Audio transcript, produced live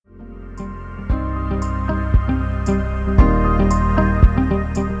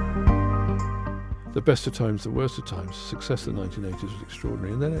the best of times, the worst of times. Success of the 1980s was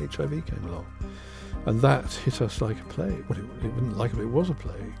extraordinary, and then HIV came along, and that hit us like a plague. Well, it wasn't like it was a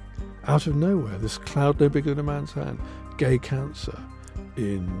plague. Out of nowhere, this cloud no bigger than a man's hand, gay cancer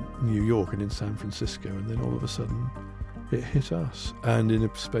in New York and in San Francisco, and then all of a sudden it hit us. And in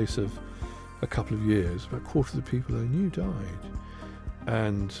a space of a couple of years, about a quarter of the people I knew died,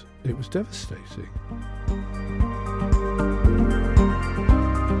 and it was devastating.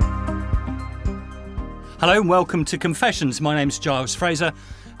 Hello and welcome to Confessions. My name's Giles Fraser,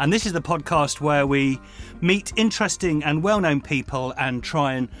 and this is the podcast where we meet interesting and well-known people and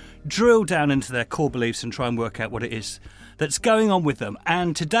try and drill down into their core beliefs and try and work out what it is that's going on with them.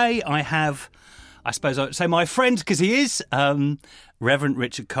 And today I have, I suppose I would say my friend, because he is, Reverend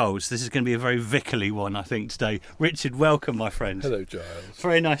Richard Coles. This is going to be a very vicarly one, I think, today. Richard, welcome, my friend. Hello, Giles.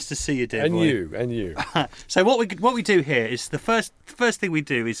 Very nice to see you, dear and boy. And you. So what we do here is the first thing we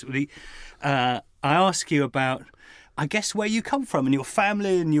do is I ask you about, I guess, where you come from and your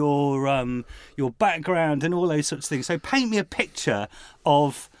family and your background and all those sorts of things. So paint me a picture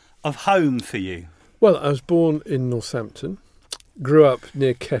of home for you. Well, I was born in Northampton, grew up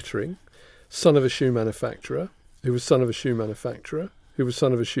near Kettering, son of a shoe manufacturer, who was son of a shoe manufacturer, who was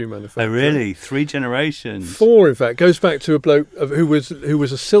son of a shoe manufacturer. Oh, really? 3 generations? 4, in fact. Goes back to a bloke who was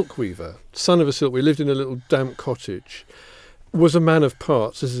a silk weaver, son of a silk weaver, lived in a little damp cottage, was a man of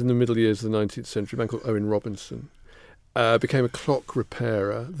parts. This is in the middle years of the 19th century, a man called Owen Robinson. Became a clock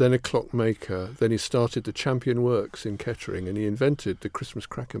repairer, then a clockmaker. Then he started the Champion Works in Kettering, and he invented the Christmas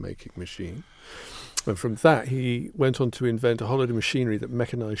cracker making machine. And from that, he went on to invent a whole load of machinery that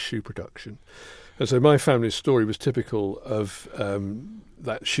mechanised shoe production. And so my family's story was typical of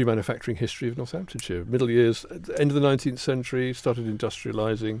that shoe manufacturing history of Northamptonshire. Middle years, end of the 19th century, started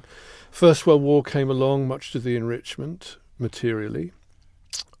industrialising. First World War came along, much to the enrichment, materially,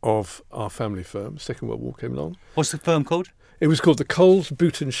 of our family firm. Second World War came along. What's the firm called? It was called the Coles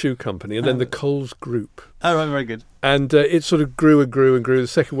Boot and Shoe Company, and then the Coles Group. Oh, right, very good. And it sort of grew and grew and grew. The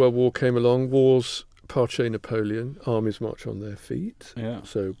Second World War came along, wars, Pache Napoleon, armies march on their feet. Yeah.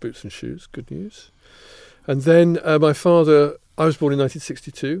 So boots and shoes, good news. And then my father, I was born in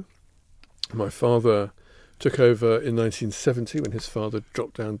 1962. My father took over in 1970 when his father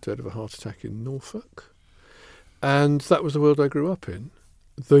dropped down dead of a heart attack in Norfolk. And that was the world I grew up in.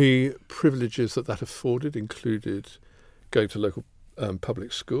 The privileges that afforded included going to local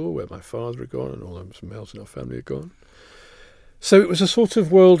public school where my father had gone and all those males in our family had gone. So it was a sort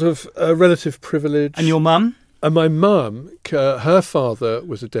of world of relative privilege. And your mum? And my mum, her father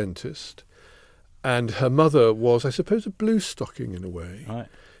was a dentist and her mother was, I suppose, a blue stocking in a way. Right.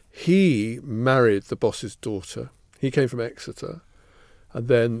 He married the boss's daughter. He came from Exeter and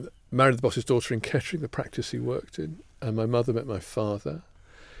then married the boss's daughter in Kettering, the practice he worked in. And my mother met my father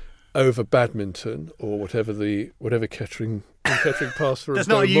over badminton or whatever Kettering passed for. That's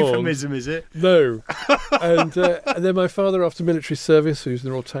a not a bon mot. euphemism, is it? No. and then my father, after military service, who was in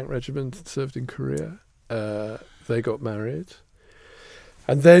the Royal Tank Regiment and served in Korea, they got married.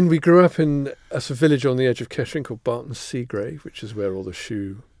 And then we grew up in a village on the edge of Kettering called Barton Seagrave, which is where all the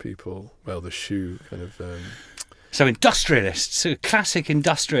shoe people, the shoe kind of... So industrialists, a classic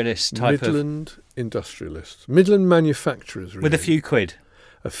industrialist type Midland industrialists. Midland manufacturers, really. With a few quid.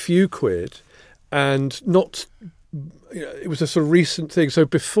 A few quid, and not... it was a sort of recent thing. So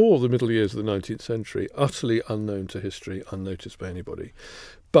before the middle years of the 19th century, utterly unknown to history, unnoticed by anybody.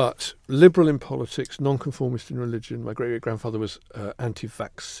 But liberal in politics, nonconformist in religion. My great-grandfather was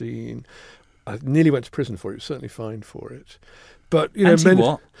anti-vaccine. I nearly went to prison for it. He was certainly fined for it. But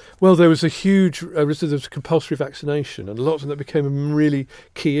Anti-what? Well, there was a huge there was compulsory vaccination, and lots of that became a really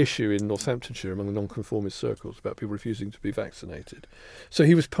key issue in Northamptonshire among the nonconformist circles about people refusing to be vaccinated. So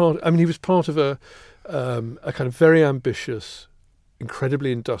he was part of a kind of very ambitious,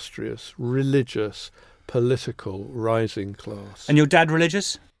 incredibly industrious, religious, political rising class. And your dad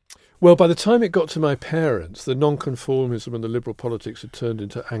religious? Well, by the time it got to my parents, the nonconformism and the liberal politics had turned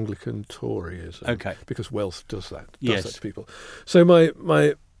into Anglican Toryism. Okay. Because wealth does that Yes. to people. So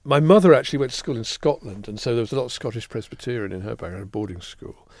my mother actually went to school in Scotland, and so there was a lot of Scottish Presbyterian in her background, boarding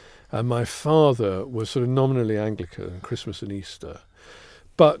school. And my father was sort of nominally Anglican, Christmas and Easter,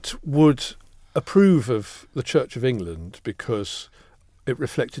 but would approve of the Church of England because it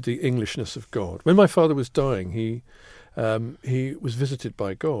reflected the Englishness of God. When my father was dying, he was visited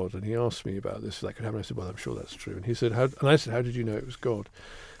by God, and he asked me about this. That could happen. I said, "Well, I'm sure that's true." And he said, and I said, "How did you know it was God?"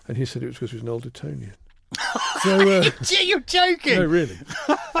 And he said it was because he was an Old Etonian. So you're joking. No, really.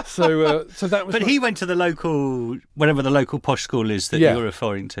 So that was. But he went to the local, whatever the local posh school is that you're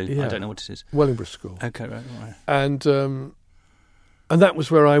referring to. Yeah. I don't know what it is. Wellingborough School. Okay, right. And that was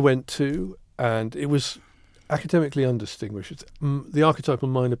where I went to. and it was academically undistinguished. It's the archetypal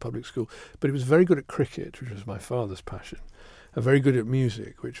minor public school, but it was very good at cricket, which was my father's passion, and very good at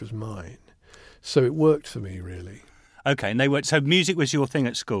music, which was mine. So it worked for me, really. Okay, and they worked. So music was your thing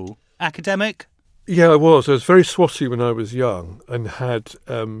at school. Academic? Yeah, I was. I was very swotty when I was young and had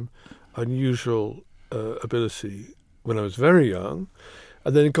unusual ability when I was very young,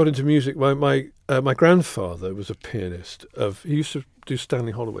 and then got into music. My grandfather was a pianist. He used to do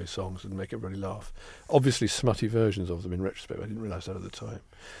Stanley Holloway songs and make everybody laugh. Obviously, smutty versions of them in retrospect. I didn't realise that at the time.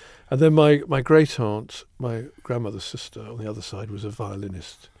 And then my great aunt, my grandmother's sister on the other side, was a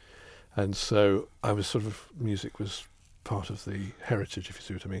violinist, and so I was music was part of the heritage, if you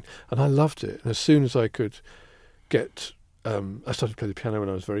see what I mean. And I loved it. And as soon as I could get, I started to play the piano when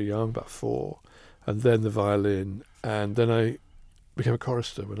I was very young, about 4, and then the violin, and then I became a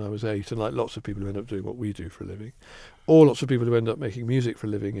chorister when I was 8, and like lots of people who end up doing what we do for a living, or lots of people who end up making music for a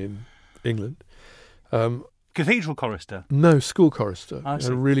living in England. Cathedral chorister? No, school chorister. I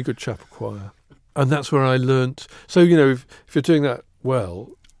see. A really good chapel choir. And that's where I learnt. So, if you're doing that well,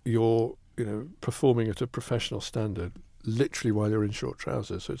 you're, performing at a professional standard, literally while you're in short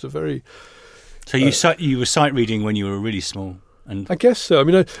trousers. So it's a very... So you were sight reading when you were really small? And I guess so. I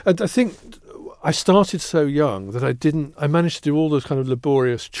mean, I think I started so young that I managed to do all those kind of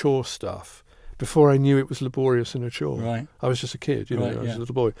laborious chore stuff before I knew it was laborious and a chore. Right. I was just a kid, Right, I was yeah. a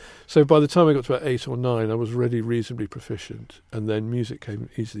little boy. So by the time I got to about 8 or 9, I was already reasonably proficient, and then music came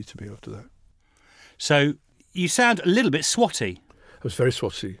easily to me after that. So you sound a little bit swotty. I was very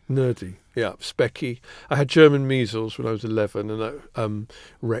swotty, nerdy, specky. I had German measles when I was 11, and that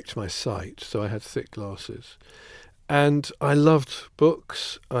wrecked my sight, so I had thick glasses. And I loved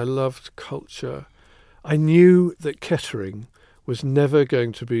books, I loved culture. I knew that Kettering was never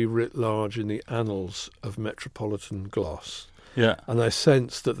going to be writ large in the annals of metropolitan gloss. Yeah. And I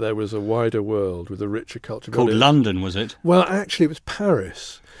sensed that there was a wider world with a richer culture. Called London, was it? Well, actually, it was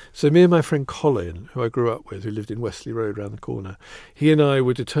Paris. So me and my friend Colin, who I grew up with, who lived in Wesley Road round the corner, he and I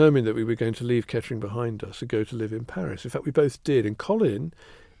were determined that we were going to leave Kettering behind us and go to live in Paris. In fact, we both did. And Colin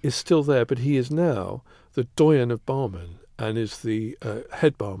is still there, but he is now the doyen of barmen and is the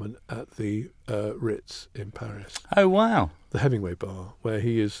head barman at the Ritz in Paris. Oh, wow. The Hemingway bar, where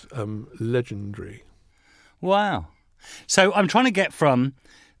he is legendary. Wow. So I'm trying to get from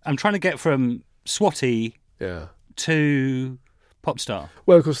swotty to pop star.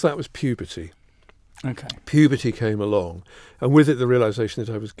 Well, of course, that was puberty. Okay. Puberty came along, and with it the realisation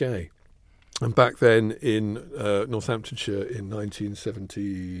that I was gay. And back then in Northamptonshire in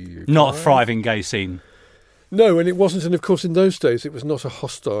 1970... Not a thriving gay scene. No, and it wasn't. And of course, in those days, it was a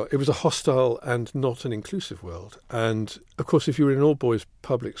hostile and not an inclusive world. And of course, if you were in an all-boys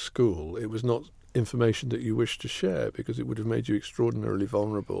public school, it was not information that you wished to share, because it would have made you extraordinarily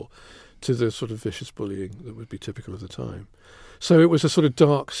vulnerable to the sort of vicious bullying that would be typical of the time. So it was a sort of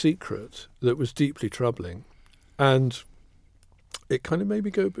dark secret that was deeply troubling, and it kind of made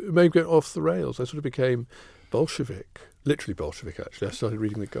me go off the rails. I sort of became Bolshevik, literally Bolshevik. Actually, I started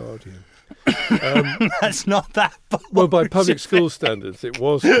reading The Guardian. That's not that Bolshevik. Well, by public school standards, it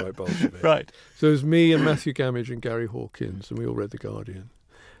was quite Bolshevik. Right. So it was me and Matthew Gamage and Gary Hawkins, and we all read The Guardian.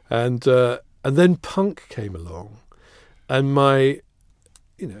 And then punk came along, and I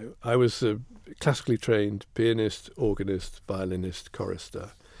was a classically trained pianist, organist, violinist,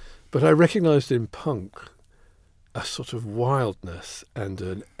 chorister, but I recognised in punk a sort of wildness and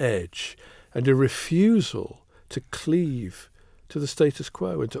an edge and a refusal to cleave to the status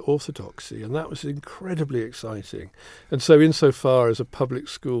quo and to orthodoxy, and that was incredibly exciting. And so insofar as a public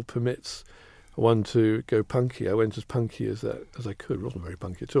school permits one to go punky, I went as punky as I could. It wasn't very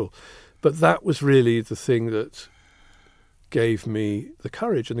punky at all. But that was really the thing that gave me the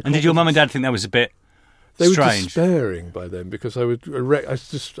courage and the confidence. And did your mum and dad think that was a bit They were strange? despairing by then, because I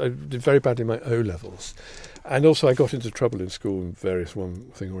did very badly in my O-levels. And also I got into trouble in school in various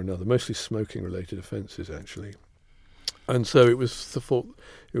one thing or another, mostly smoking-related offences, actually. And so it was the thought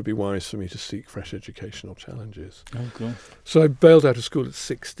it would be wise for me to seek fresh educational challenges. Oh, God. So I bailed out of school at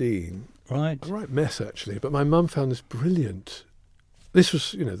 16. Right. A right mess, actually. But my mum found this brilliant. This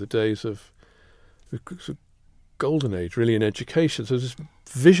was, the days of the golden age, really, in education. So there's this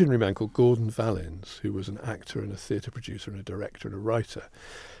visionary man called Gordon Valens, who was an actor and a theatre producer and a director and a writer.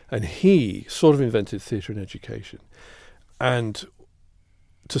 And he sort of invented theatre in education. And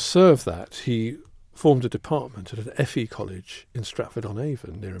to serve that, he formed a department at an FE college in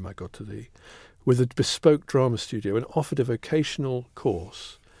Stratford-on-Avon, near him I got to thee, with a bespoke drama studio, and offered a vocational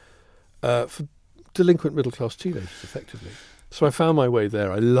course for delinquent middle-class teenagers, effectively. So I found my way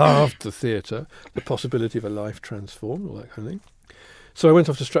there. I loved the theatre, the possibility of a life transformed, all that kind of thing. So I went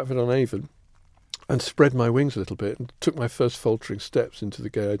off to Stratford-on-Avon and spread my wings a little bit and took my first faltering steps into the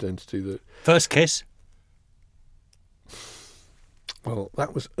gay identity that... First kiss? Well,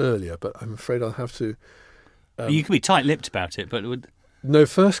 that was earlier, but I'm afraid I'll have to... You could be tight-lipped about it, but it would... No,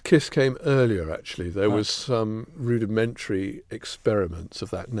 first kiss came earlier, actually. There was some rudimentary experiments of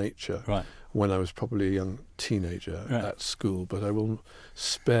that nature when I was probably a young teenager at school, but I will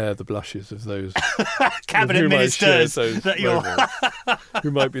spare the blushes of those cabinet ministers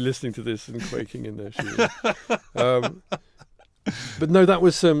who might be listening to this and quaking in their shoes. But no, that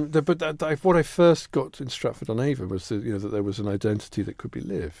was what I first got in Stratford-on-Avon was that there was an identity that could be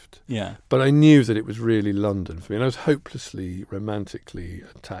lived. Yeah. But I knew that it was really London for me, and I was hopelessly romantically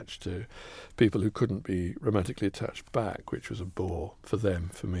attached to people who couldn't be romantically attached back, which was a bore for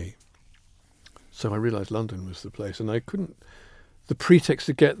them, for me. So I realised London was the place, and I couldn't. The pretext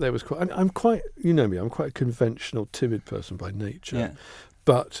to get there was quite. I'm quite, you know me, I'm quite a conventional, timid person by nature. Yeah.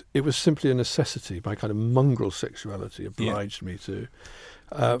 But it was simply a necessity. My kind of mongrel sexuality obliged me to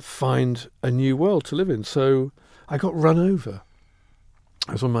find a new world to live in. So I got run over.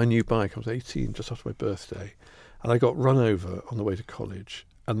 I was on my new bike. I was 18, just after my birthday. And I got run over on the way to college.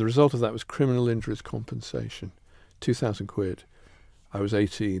 And the result of that was criminal injuries compensation. 2,000 quid. I was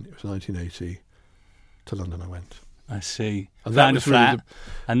 18. It was 1980. To London I went. I see. And Found a flat. Really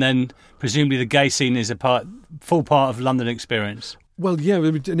and then presumably the gay scene is full part of London experience. Well, yeah,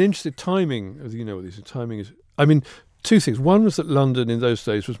 an interesting timing. You know what these timing is. I mean, two things. One was that London in those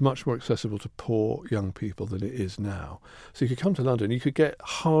days was much more accessible to poor young people than it is now. So you could come to London, you could get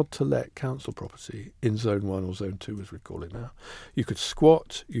hard-to-let council property in Zone 1 or Zone 2, as we call it now. You could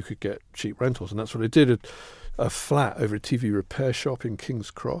squat, you could get cheap rentals, and that's what I did. A flat over a TV repair shop in King's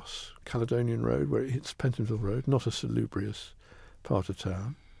Cross, Caledonian Road, where it hits Pentonville Road, not a salubrious part of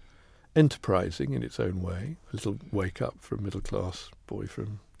town. Enterprising in its own way, a little wake up for a middle-class boy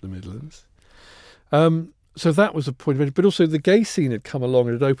from the Midlands. So that was a point of entry. But also the gay scene had come along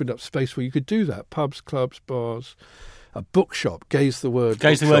and had opened up space where you could do that. Pubs, clubs, bars, a bookshop, Gay's the Word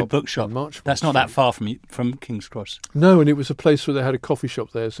Bookshop. That's not that far from King's Cross. No, and it was a place where they had a coffee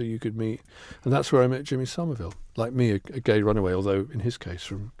shop there so you could meet. And that's where I met Jimmy Somerville, like me, a gay runaway, although in his case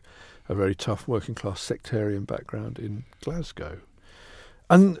from a very tough working-class sectarian background in Glasgow.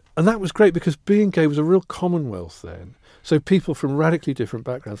 And that was great because being gay was a real commonwealth then. So people from radically different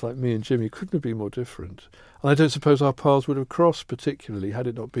backgrounds like me and Jimmy couldn't have been more different. And I don't suppose our paths would have crossed particularly had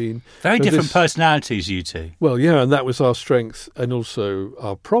it not been... Very different personalities, you two. Well, yeah, and that was our strength and also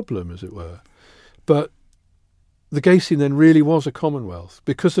our problem, as it were. But the gay scene then really was a commonwealth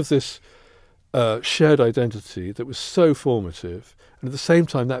because of this shared identity that was so formative. And at the same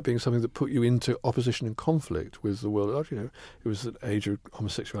time, that being something that put you into opposition and conflict with the world. It was an age of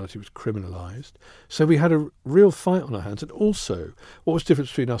homosexuality was criminalised. So we had a real fight on our hands. And also, what was different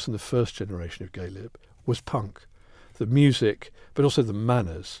between us and the first generation of gay lib was punk. The music, but also the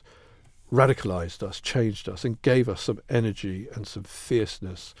manners, radicalised us, changed us, and gave us some energy and some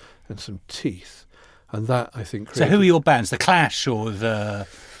fierceness and some teeth. And that, I think... So who were your bands? The Clash or the...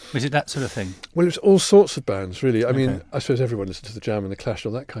 Was it that sort of thing? Well, it was all sorts of bands, really. I mean, I suppose everyone listened to the Jam and the Clash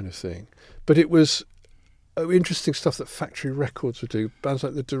and all that kind of thing. But it was interesting stuff that Factory Records would do. Bands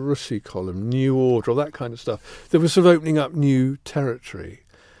like the Derussy Column, New Order, all that kind of stuff. That was sort of opening up new territory.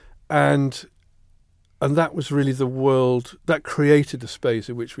 And that was really the world that created a space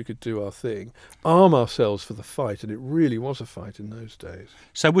in which we could do our thing, arm ourselves for the fight. And it really was a fight in those days.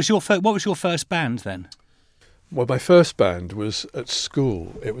 So what was your first band then? Well, my first band was at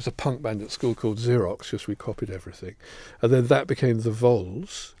school. It was a punk band at school called Xerox, because we copied everything. And then that became the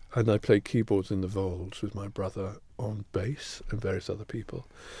Vols, and I played keyboards in the Vols with my brother on bass and various other people.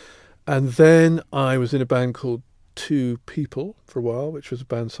 And then I was in a band called Two People for a while, which was a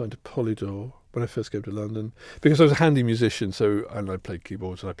band signed to Polydor when I first came to London, because I was a handy musician, and I played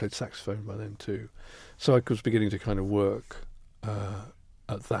keyboards and I played saxophone by then too. So I was beginning to kind of work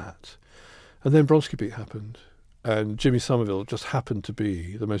at that. And then Bronski Beat happened. And Jimmy Somerville just happened to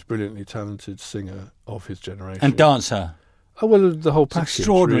be the most brilliantly talented singer of his generation. And dancer. Oh, well, the whole package.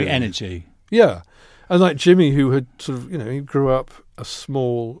 Extraordinary really. Energy. Yeah. And like Jimmy, who had sort of, he grew up a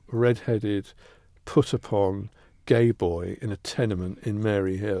small, red-headed, put-upon gay boy in a tenement in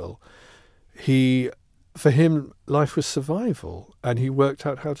Mary Hill. For him, life was survival, and he worked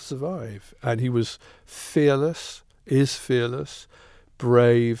out how to survive. And he was fearless,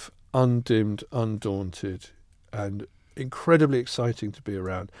 brave, undimmed, undaunted, and incredibly exciting to be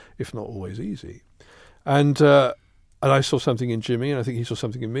around, if not always easy. And I saw something in Jimmy, and I think he saw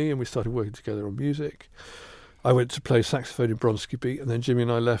something in me, and we started working together on music. I went to play saxophone in Bronski Beat, and then Jimmy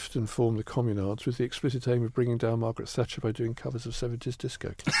and I left and formed the Communards with the explicit aim of bringing down Margaret Thatcher by doing covers of 70s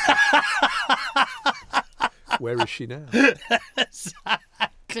disco. Where is she now?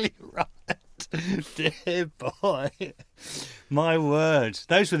 Exactly right. Dear boy. My word.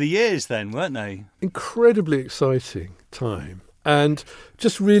 Those were the years then, weren't they? Incredibly exciting time. And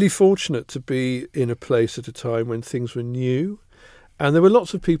just really fortunate to be in a place at a time when things were new. And there were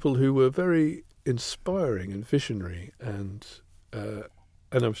lots of people who were very inspiring and visionary. And I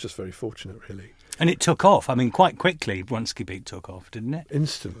was just very fortunate, really. And it took off. I mean, quite quickly, Bronski Beat took off, didn't it?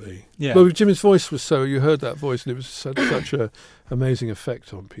 Instantly. Yeah. Well, Jimmy's voice was so, you heard that voice and it was such a amazing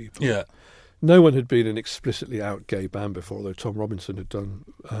effect on people. Yeah. No one had been an explicitly out gay band before, although Tom Robinson he Glad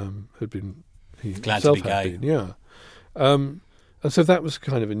to himself be had gay. been, yeah. And so that was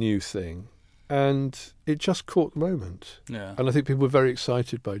kind of a new thing. And it just caught the moment. Yeah. And I think people were very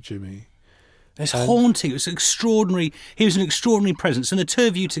excited by Jimmy. It's haunting. It was extraordinary. He was an extraordinary presence. And the two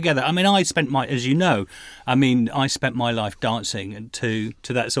of you together, I mean, I spent my life dancing to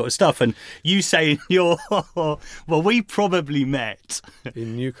that sort of stuff. And you say in your, well, we probably met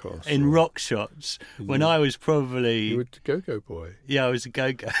In Newcastle. in Rock Shots when I was probably... You were a go-go boy. Yeah, I was a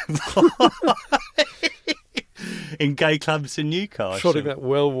go-go in gay clubs in Newcastle. Trotting that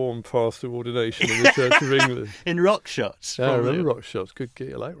well-worn path to ordination in the Church of England. In Rock Shots. Yeah, I probably. remember Rock Shots. Good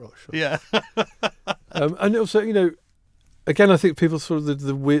gig. I like Rock Shots. Yeah. And also, again, I think people sort of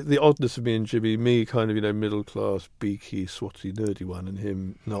the oddness of me and Jimmy, me kind of, middle class, beaky, swatty, nerdy one, and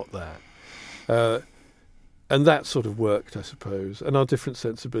him not that. And that sort of worked, I suppose. And our different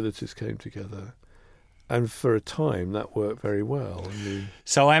sensibilities came together. And for a time, that worked very well.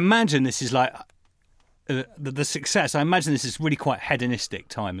 So I imagine this is like the success. I imagine this is really quite hedonistic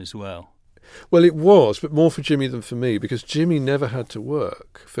time as well. Well, it was, but more for Jimmy than for me, because Jimmy never had to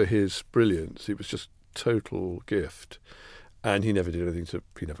work for his brilliance. It was just total gift. And he never did anything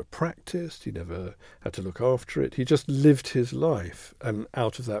he never practiced, he never had to look after it. He just lived his life, and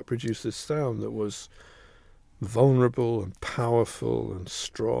out of that produced this sound that was vulnerable and powerful and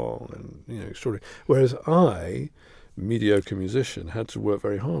strong and, extraordinary. Whereas I, mediocre musician, had to work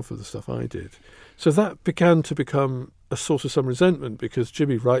very hard for the stuff I did. So that began to become a source of some resentment, because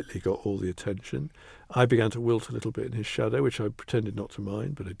Jimmy rightly got all the attention. I began to wilt a little bit in his shadow, which I pretended not to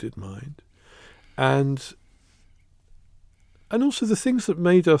mind, but I did mind. And also the things that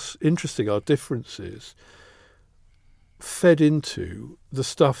made us interesting, our differences, fed into the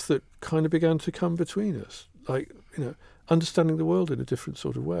stuff that kind of began to come between us. Like, understanding the world in a different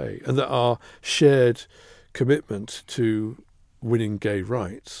sort of way. And that our shared commitment to winning gay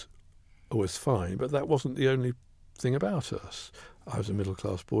rights was fine, but that wasn't the only thing about us. I was a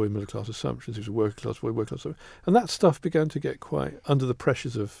middle-class boy, middle-class assumptions. He was a working-class boy, working-class assumptions. And that stuff began to get quite under the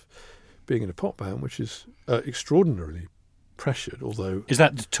pressures of being in a pop band, which is extraordinarily pressured, although... Is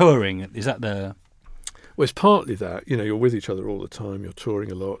that the touring? Is that the... Well, it's partly that. You're with each other all the time, you're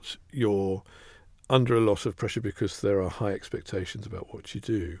touring a lot, you're under a lot of pressure because there are high expectations about what you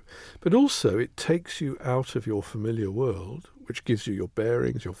do. But also it takes you out of your familiar world, which gives you your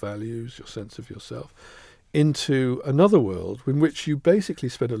bearings, your values, your sense of yourself, into another world in which you basically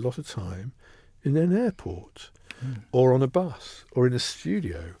spend a lot of time in an airport or on a bus or in a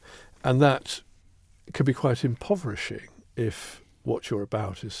studio. And that can be quite impoverishing if what you're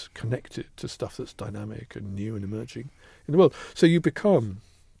about is connected to stuff that's dynamic and new and emerging in the world. So you become...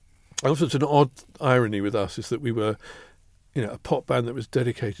 Also, it's an odd irony with us is that we were, a pop band that was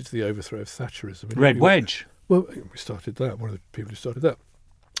dedicated to the overthrow of Thatcherism. Red Wedge. Well, we started that, one of the people who started that.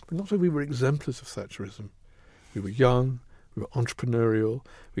 But not only we were exemplars of Thatcherism. We were young, we were entrepreneurial,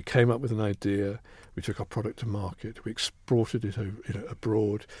 we came up with an idea, we took our product to market, we exported it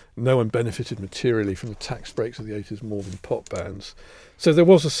abroad. No one benefited materially from the tax breaks of the 80s more than pop bands. So there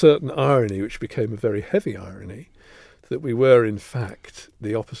was a certain irony, which became a very heavy irony, that we were, in fact,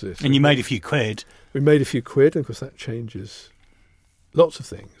 the opposite. And you made a few quid. We made a few quid, and of course that changes lots of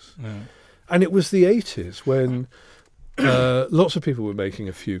things. Yeah. And it was the 80s when lots of people were making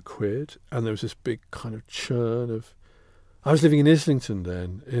a few quid, and there was this big kind of churn of... I was living in Islington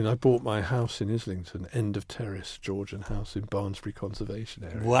then, and I bought my house in Islington, end of terrace, Georgian house in Barnsbury Conservation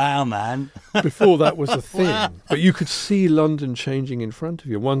Area. Wow, man. Before that was a thing. Wow. But you could see London changing in front of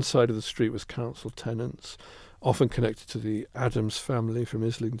you. One side of the street was council tenants, often connected to the Adams family from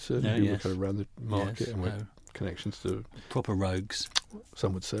Islington, who were kind of around the market and were connections to... Proper rogues.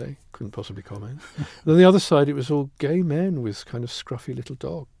 Some would say. Couldn't possibly comment. Then the other side, it was all gay men with kind of scruffy little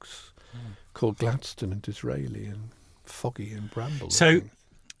dogs called Gladstone and Disraeli and Foggy and Bramble. So,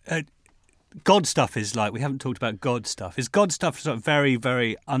 God stuff is like... We haven't talked about God stuff. Is God stuff sort of very,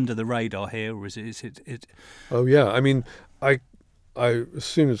 very under the radar here, or is it... Oh, yeah. I mean, I, as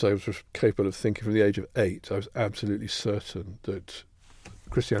soon as I was capable of thinking from the age of 8, I was absolutely certain that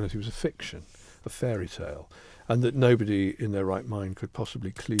Christianity was a fiction, a fairy tale. and that nobody in their right mind could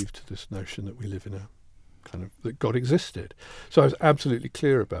possibly cleave to this notion that we live in a kind of, that God existed. So I was absolutely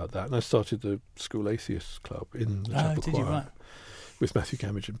clear about that, and I started the School Atheists Club in the chapel choir. You, right? With Matthew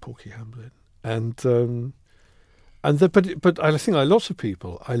Gamage and Porky Hamblin, but I think like lots of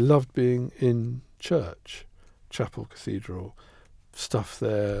people, I loved being in church, chapel, cathedral. Stuff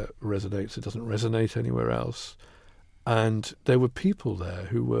there resonates; it doesn't resonate anywhere else. And there were people there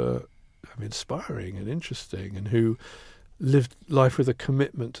who were, inspiring and interesting, and who lived life with a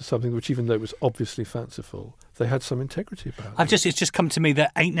commitment to something which, even though it was obviously fanciful, they had some integrity about it. It's just come to me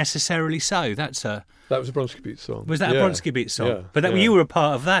that ain't necessarily so. That was a Bronski Beat song. Was that a Bronski Beat song? Yeah, but you were a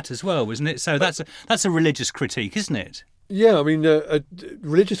part of that as well, wasn't it? So that's a religious critique, isn't it? Yeah, a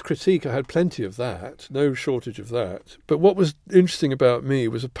religious critique, I had plenty of that, no shortage of that. But what was interesting about me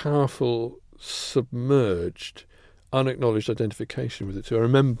was a powerful, submerged, unacknowledged identification with it too. I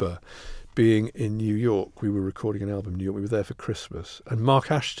remember being in New York. We were recording an album in New York. We were there for Christmas. And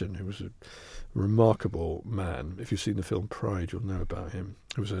Mark Ashton, who was a remarkable man, if you've seen the film Pride, you'll know about him.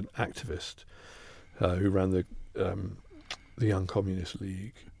 He was an activist who ran the Young Communist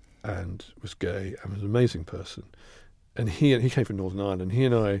League and was gay and was an amazing person. And he came from Northern Ireland. He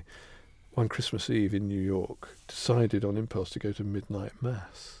and I, one Christmas Eve in New York, decided on impulse to go to midnight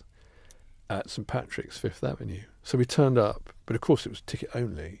mass at St Patrick's, Fifth Avenue. So we turned up, but of course it was ticket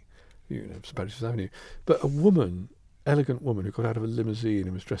only, St Patrick's Fifth Avenue. But a woman, elegant woman, who got out of a limousine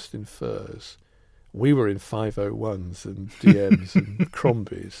and was dressed in furs. We were in 501s and DMs and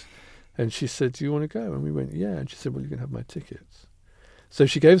Crombies. And she said, "Do you want to go?" And we went, "Yeah." And she said, "Well, you can have my tickets." So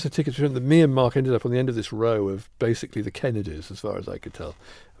she gave us the tickets. Me and Mark ended up on the end of this row of basically the Kennedys, as far as I could tell,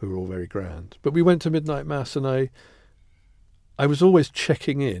 who were all very grand. But we went to midnight mass, and I was always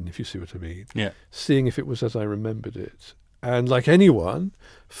checking in, if you see what I mean, seeing if it was as I remembered it. And like anyone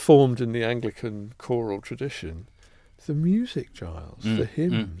formed in the Anglican choral tradition, the music, Giles, the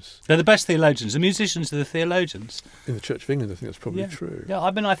hymns. They're the best theologians. The musicians are the theologians. In the Church of England, I think that's probably true. Yeah,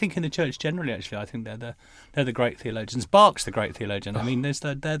 I think in the church generally, actually, I think they're the great theologians. Bach's the great theologian. I mean, they're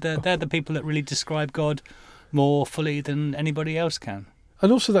the people that really describe God more fully than anybody else can.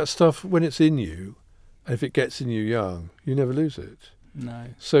 And also that stuff, when it's in you, if it gets in you young, you never lose it. No.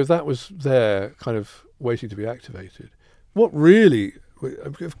 So that was there, kind of waiting to be activated. What really,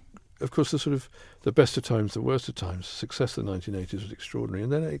 of course, the best of times, the worst of times, the success of the 1980s was extraordinary.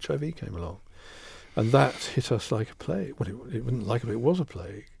 And then HIV came along. And that hit us like a plague. Well, it wasn't like it was a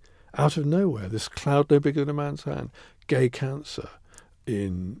plague. Out of nowhere, this cloud no bigger than a man's hand. Gay cancer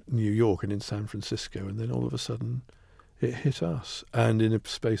in New York and in San Francisco. And then all of a sudden, it hit us. And in a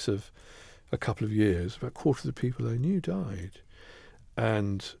space of a couple of years, about a quarter of the people I knew died.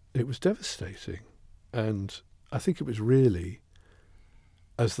 And it was devastating. And I think it was really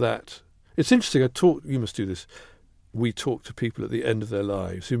as that. It's interesting, you must do this, we talk to people at the end of their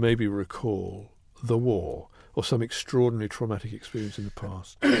lives who maybe recall the war or some extraordinary traumatic experience in the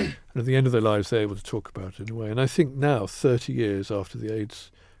past. And at the end of their lives, they're able to talk about it in a way. And I think now, 30 years after the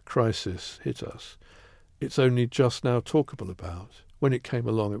AIDS crisis hit us, it's only just now talkable about. When it came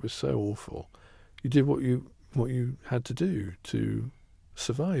along, it was so awful. You did what you had to do to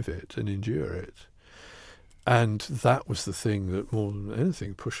survive it and endure it. And that was the thing that more than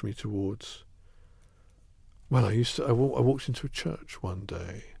anything pushed me towards. Well, I walked into a church one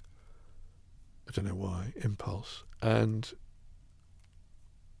day. I don't know why, impulse, and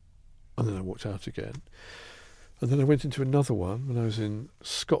then I walked out again. And then I went into another one when I was in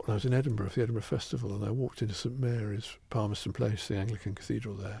Scotland. I was in Edinburgh for the Edinburgh Festival, and I walked into St Mary's, Palmerston Place, the Anglican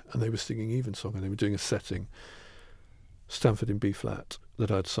Cathedral there, and they were singing Evensong, and they were doing a setting, Stanford in B flat,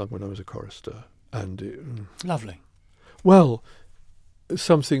 that I'd sung when I was a chorister. And lovely. Well,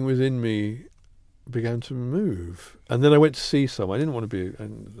 something within me began to move, and then I went to see someone. I didn't want to be,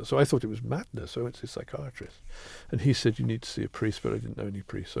 and so I thought it was madness. So I went to a psychiatrist, and he said, "You need to see a priest," but I didn't know any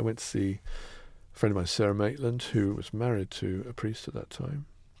priests. So I went to see a friend of mine, Sarah Maitland, who was married to a priest at that time,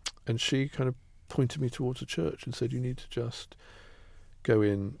 and she kind of pointed me towards a church and said, "You need to just go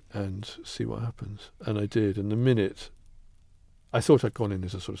in and see what happens." And I did, and the minute I thought I'd gone in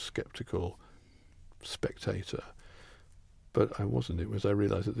as a sort of sceptical spectator, but I wasn't. It was, I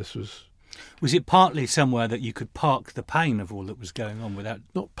realised that this was... Was it partly somewhere that you could park the pain of all that was going on without...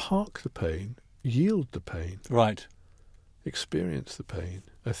 Not park the pain, yield the pain. Right. Experience the pain,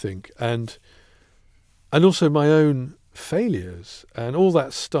 I think. And also my own failures and all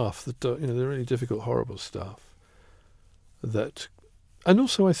that stuff, that the really difficult, horrible stuff. That... And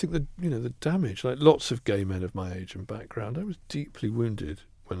also I think that, the damage, like lots of gay men of my age and background, I was deeply wounded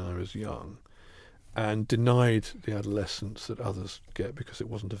when I was young, and denied the adolescence that others get because it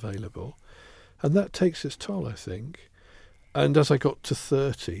wasn't available. And that takes its toll, I think. And as I got to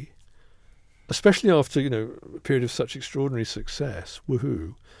 30, especially after, a period of such extraordinary success,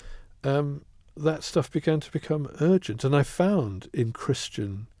 woohoo, that stuff began to become urgent. And I found in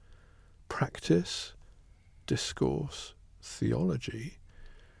Christian practice, discourse, theology,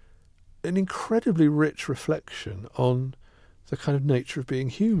 an incredibly rich reflection on the kind of nature of being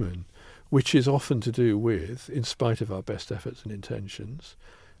human, which is often to do with, in spite of our best efforts and intentions,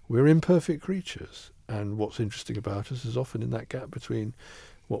 we're imperfect creatures. And what's interesting about us is often in that gap between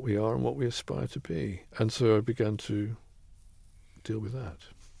what we are and what we aspire to be. And so I began to deal with that.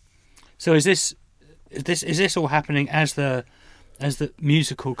 So is this all happening as the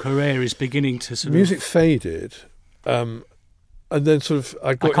musical career is beginning to sort music faded, and then sort of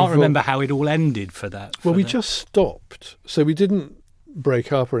I can't remember how it all ended for that. Well, we just stopped. So we didn't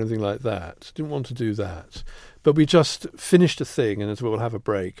break up or anything like that. Didn't want to do that. But we just finished a thing and as we'll have a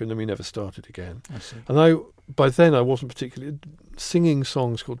break, and then we never started again. I see. And by then I wasn't particularly singing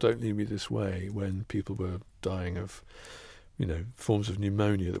songs called Don't Leave Me This Way when people were dying of, forms of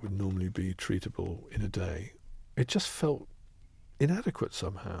pneumonia that would normally be treatable in a day. It just felt inadequate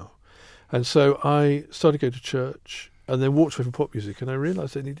somehow. And so I started to go to church and then walked away from pop music, and I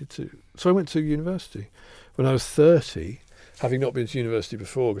realised I needed to. So I went to university. When I was 30, having not been to university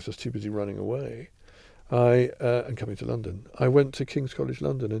before because I was too busy running away, and coming to London, I went to King's College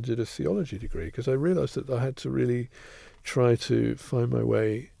London and did a theology degree because I realised that I had to really try to find my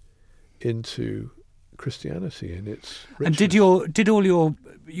way into Christianity and its richness. And did all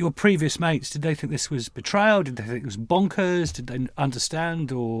your previous mates, did they think this was betrayal? Did they think it was bonkers? Did they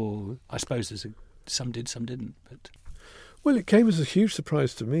understand? Or I suppose some did, some didn't. But well, it came as a huge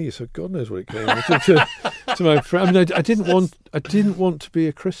surprise to me. So God knows what it came to my friend. I mean, I didn't want to be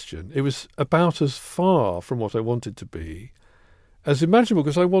a Christian. It was about as far from what I wanted to be as imaginable,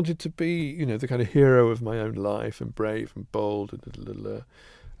 because I wanted to be, the kind of hero of my own life and brave and bold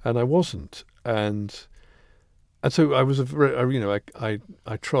and I wasn't. And so I was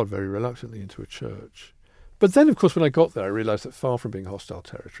I trod very reluctantly into a church. But then, of course, when I got there, I realised that far from being hostile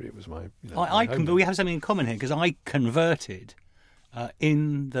territory, it was my. But we have something in common here, because I converted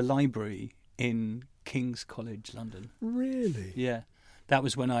in the library in King's College London. Really? Yeah, that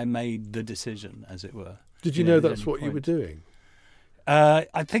was when I made the decision, as it were. Did you know that's what you were doing?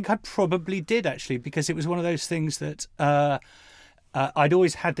 I think I probably did, actually, because it was one of those things that I'd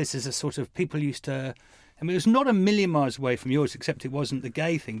always had this as a sort of, people used to. I mean, it was not a million miles away from yours, except it wasn't the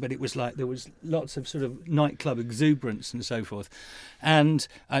gay thing, but it was like there was lots of sort of nightclub exuberance and so forth. And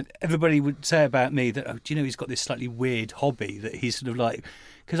everybody would say about me that, he's got this slightly weird hobby that he's sort of like,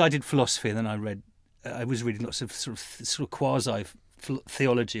 because I did philosophy and then I was reading lots of sort of quasi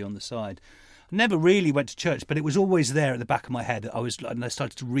theology on the side. I never really went to church, but it was always there at the back of my head. And I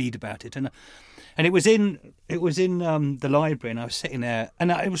started to read about it, and it was in the library, and I was sitting there,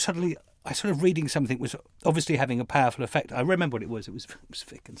 and I was suddenly. I sort of reading something was obviously having a powerful effect. I remember what it was. It was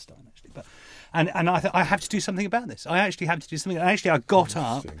Wittgenstein, actually. But I have to do something about this. I actually have to do something. And actually, I got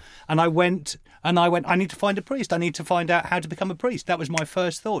up and I went. I need to find a priest. I need to find out how to become a priest. That was my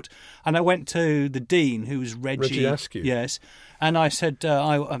first thought. And I went to the dean, who was Reggie Askew. Yes, and I said,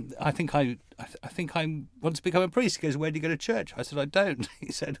 I think I want to become a priest. He goes, where do you go to church? I said, I don't.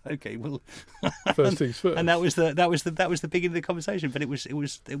 He said, okay, well, first things first. And that was the beginning of the conversation. But it was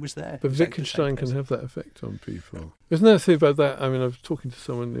there. But Wittgenstein can have that effect on people. Isn't there a thing about that? I mean, I was talking to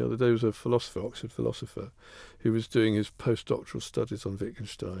someone the other day who was a philosopher, Oxford philosopher, who was doing his postdoctoral studies on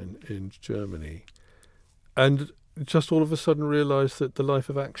Wittgenstein in Germany, and just all of a sudden realised that the life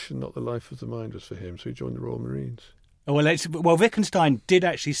of action, not the life of the mind, was for him. So he joined the Royal Marines. Well, Wittgenstein did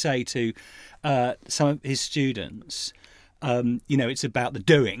actually say to some of his students, it's about the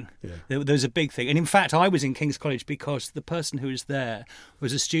doing. Yeah. There was a big thing. And in fact, I was in King's College because the person who was there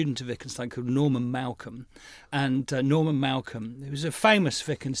was a student of Wittgenstein called Norman Malcolm. And Norman Malcolm, he was a famous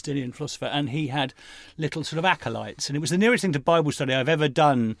Wittgensteinian philosopher, and he had little sort of acolytes. And it was the nearest thing to Bible study I've ever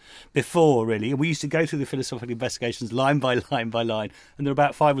done before, really. And we used to go through the philosophical investigations line by line by line. And there were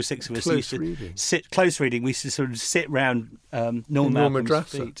about 5 or 6 of us who used to close reading. We used to sort of sit round Norman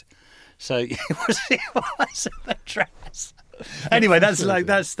Malcolm's feet. So it was a dress. Anyway, that's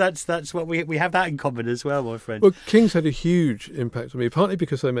what we have that in common as well, my friend. Well, King's had a huge impact on me, partly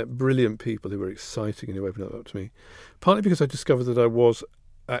because I met brilliant people who were exciting and who opened up to me, partly because I discovered that I was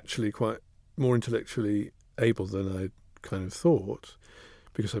actually quite more intellectually able than I kind of thought,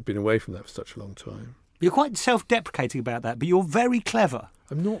 because I'd been away from that for such a long time. You're quite self-deprecating about that, but you're very clever.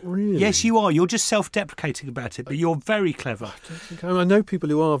 I'm not really. Yes, you are. You're just self-deprecating about it, but you're very clever. I know people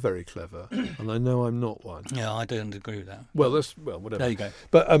who are very clever, and I know I'm not one. Yeah, I don't agree with that. Well, whatever. There you go.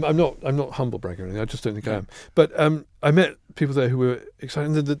 But I'm not humble bragging or anything. I just don't think I am. But I met people there who were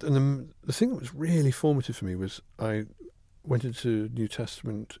excited. And the thing that was really formative for me was I went into New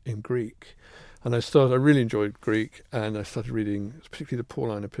Testament in Greek, and I really enjoyed Greek, and I started reading particularly the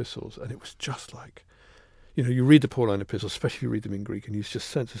Pauline epistles, and it was just like, you read the Pauline epistles, especially if you read them in Greek, and you just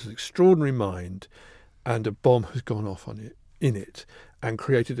sense this extraordinary mind, and a bomb has gone off in it, and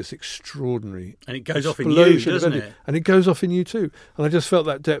created this extraordinary and it goes off in you, doesn't it? And it goes off in you too. And I just felt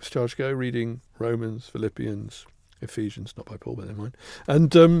that depth charge go reading Romans, Philippians, Ephesians, not by Paul, but never mind.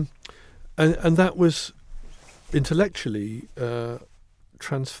 And that was intellectually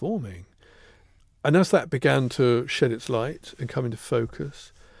transforming. And as that began to shed its light and come into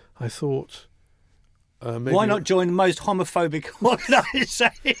focus, I thought, why not join the most homophobic organisation?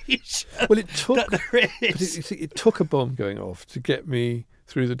 Well, it took that there is. But it took a bomb going off to get me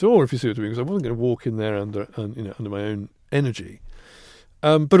through the door, if you see what I mean, because I wasn't going to walk in there under my own energy.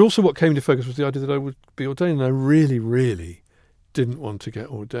 But also, what came into focus was the idea that I would be ordained, and I really, really didn't want to get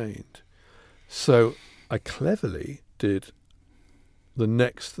ordained. So I cleverly did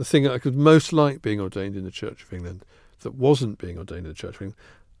the thing I could most like being ordained in the Church of England, that wasn't being ordained in the Church of England.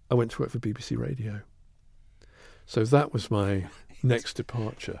 I went to work for BBC Radio. So that was my next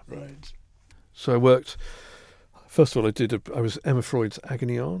departure. Right. So I worked. First of all, I was Emma Freud's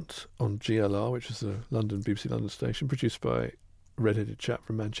agony aunt on GLR, which is the BBC London station, produced by a red-headed chap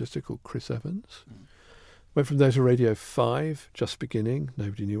from Manchester called Chris Evans. Went from there to Radio 5, just beginning.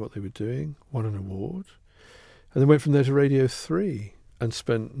 Nobody knew what they were doing. Won an award. And then went from there to Radio 3 and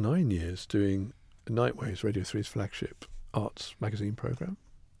spent 9 years doing Nightwaves, Radio 3's flagship arts magazine programme,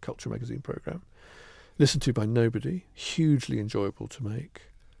 culture magazine programme. Listened to by nobody, hugely enjoyable to make.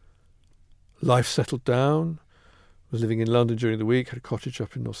 Life settled down, was living in London during the week, had a cottage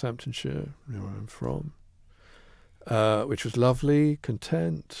up in Northamptonshire, where I'm from, which was lovely,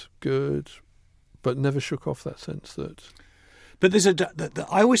 content, good, but never shook off that sense that... But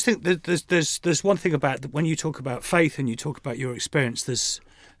I always think that there's one thing about when you talk about faith and you talk about your experience, there's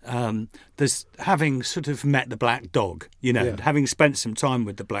having sort of met the black dog, having spent some time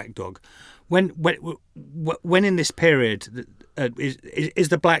with the black dog. When in this period, is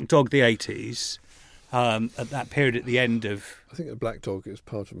the black dog the 80s? At that period, at the end of, I think the black dog is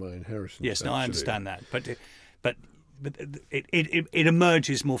part of my inheritance. Yes, no, I understand that, but it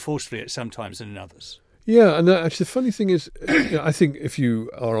emerges more forcefully at some times than in others. Yeah, and actually the funny thing is, I think if you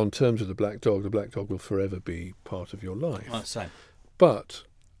are on terms with the black dog will forever be part of your life. Well, same. But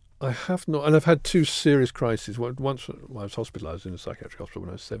I have not, and I've had two serious crises. Once I was hospitalised in a psychiatric hospital when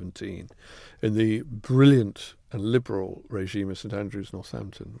I was 17, in the brilliant and liberal regime of St Andrews,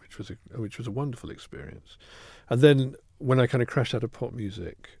 Northampton, which was a wonderful experience. And then when I kind of crashed out of pop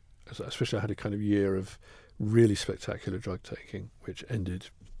music, especially I had a kind of year of really spectacular drug taking, which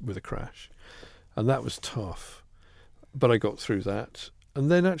ended with a crash. And that was tough, but I got through that. And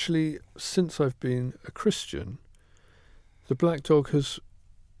then actually, since I've been a Christian, the black dog has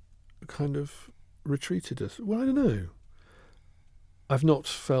kind of retreated us. Well, I don't know. I've not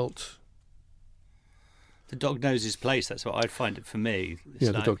felt... The dog knows his place. That's what I'd find it for me.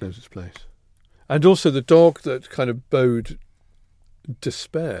 The dog knows its place. And also the dog that kind of bode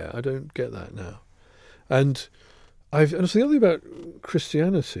despair. I don't get that now. And the other thing about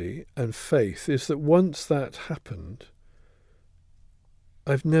Christianity and faith is that once that happened,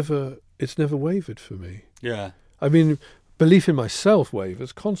 it's never wavered for me. Yeah. I mean, belief in myself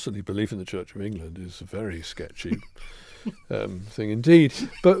wavers constantly. Belief in the Church of England is a very sketchy thing indeed.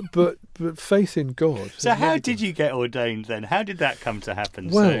 But faith in God. So how did you get ordained then? How did that come to happen?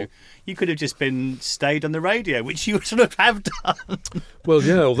 Well, so you could have just stayed on the radio, which you sort of have done. Well,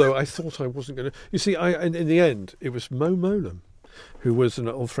 yeah, although I thought I wasn't going to... You see, in the end, it was Mo Mowlam, who was an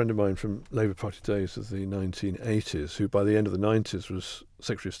old friend of mine from Labour Party days of the 1980s, who by the end of the 90s was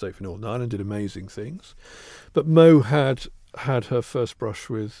Secretary of State for Northern Ireland, did amazing things. But Mo had her first brush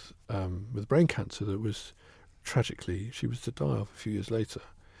with brain cancer that was... Tragically, she was to die of a few years later.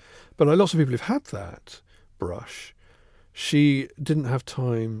 But like lots of people who've had that brush, she didn't have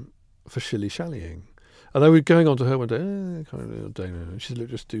time for shilly-shallying. And I was going on to her one day, and she said,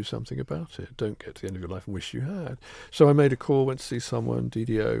 look, just do something about it. Don't get to the end of your life and wish you had. So I made a call, went to see someone,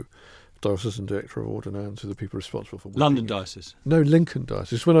 DDO, Diocesan Director of Ordinance, who are the people responsible for... London Diocese? No, Lincoln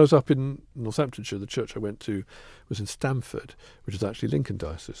Diocese. When I was up in Northamptonshire, the church I went to was in Stamford, which is actually Lincoln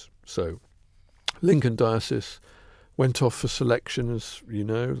Diocese. So... Lincoln Diocese went off for selection, as you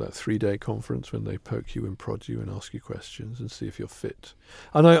know, that 3-day conference when they poke you and prod you and ask you questions and see if you're fit.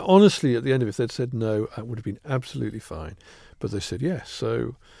 And I honestly, at the end of it, if they'd said no, I would have been absolutely fine. But they said yes.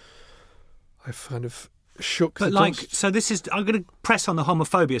 So I kind of shook the dust. So this is, I'm going to press on the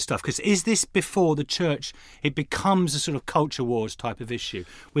homophobia stuff, because is this before the church, it becomes a sort of culture wars type of issue?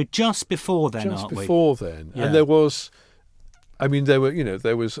 We're just before then, aren't we? Just before then. Yeah. And there was...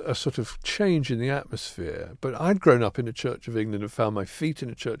 there was a sort of change in the atmosphere. But I'd grown up in a Church of England and found my feet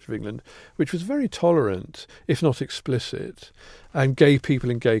in a Church of England, which was very tolerant, if not explicit. And gay people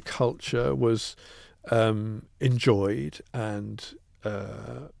and gay culture was enjoyed and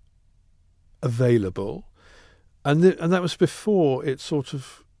available. And that was before it sort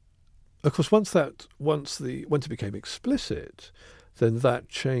of course, once it became explicit, then that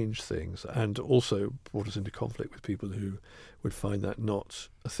changed things and also brought us into conflict with people who would find that not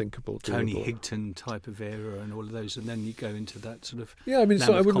a thinkable, doable. Tony Higton type of era and all of those, and then you go into that sort of... Yeah, I mean,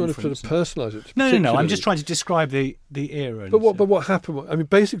 I wouldn't want to sort of personalise it. No, I'm just trying to describe the era. But what happened, I mean,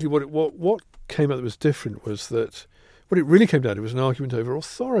 basically what came out that was different was that what it really came down to was an argument over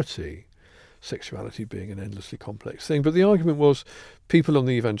authority, sexuality being an endlessly complex thing. But the argument was people on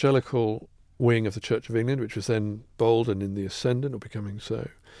the evangelical wing of the Church of England, which was then bold and in the ascendant or becoming so,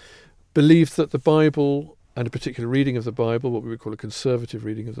 believed that the Bible and a particular reading of the Bible, what we would call a conservative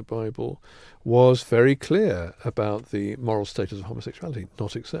reading of the Bible, was very clear about the moral status of homosexuality,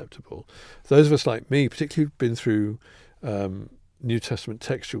 not acceptable. Those of us like me, particularly who've been through New Testament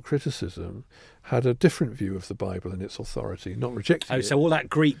textual criticism, had a different view of the Bible and its authority, not rejecting it. So all that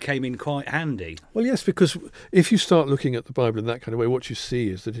Greek came in quite handy. Well, yes, because if you start looking at the Bible in that kind of way, what you see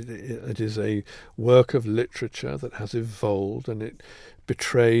is that it is a work of literature that has evolved, and it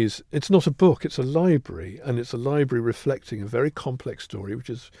betrays... It's not a book, it's a library, and it's a library reflecting a very complex story, which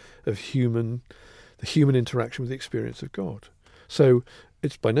is of the human interaction with the experience of God. So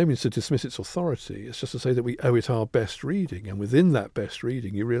it's by no means to dismiss its authority. It's just to say that we owe it our best reading. And within that best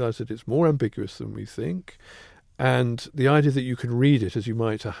reading, you realise that it's more ambiguous than we think. And the idea that you can read it as you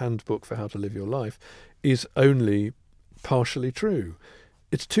might a handbook for how to live your life is only partially true.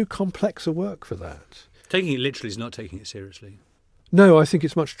 It's too complex a work for that. Taking it literally is not taking it seriously. No, I think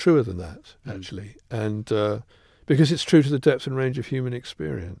it's much truer than that, actually. And because it's true to the depth and range of human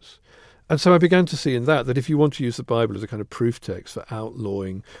experience. And so I began to see in that if you want to use the Bible as a kind of proof text for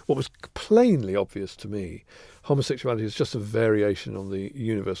outlawing what was plainly obvious to me, homosexuality is just a variation on the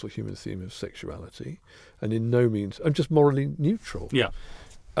universal human theme of sexuality, and in no means, I'm just morally neutral. Yeah.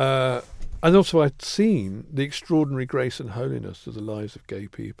 And also I'd seen the extraordinary grace and holiness of the lives of gay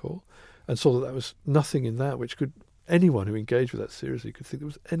people, and saw that there was nothing in that which could... Anyone who engaged with that seriously could think there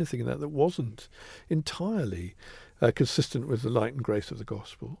was anything in that wasn't entirely... consistent with the light and grace of the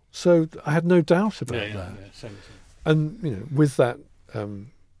gospel. So I had no doubt about that. Yeah, same. And, with that,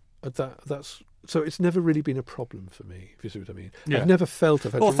 that's... So it's never really been a problem for me, if you see what I mean. Yeah. I've never felt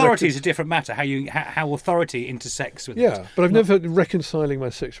I've had authority is a different matter, how authority intersects with it. Yeah, but I've never... Reconciling my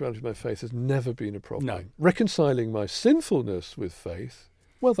sexuality with my faith has never been a problem. No. Reconciling my sinfulness with faith...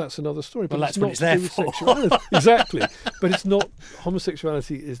 Well, that's another story. But that's not what it's there with for. Sexuality. Exactly. But it's not...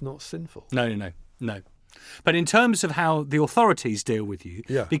 Homosexuality is not sinful. No. But in terms of how the authorities deal with you,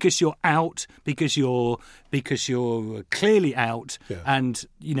 because you're out, because you're clearly out, and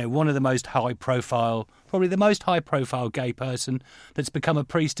one of the most probably the most high-profile gay person that's become a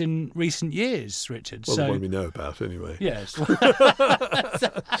priest in recent years, Richard. Well, the one we know about, anyway. Yes, that's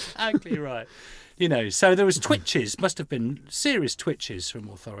exactly right. So there was twitches, must have been serious twitches from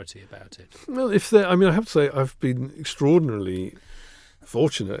authority about it. Well, I have to say I've been extraordinarily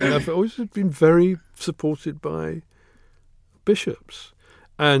fortunate, and I've always been very supported by bishops.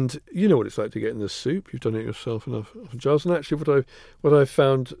 And you know what it's like to get in the soup. You've done it yourself enough, Giles. And actually, what I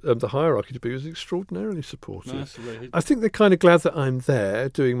found the hierarchy to be was extraordinarily supportive. Absolutely. I think they're kind of glad that I'm there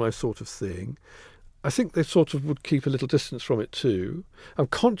doing my sort of thing. I think they sort of would keep a little distance from it too. I'm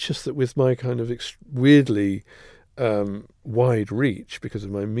conscious that with my kind of weirdly wide reach, because of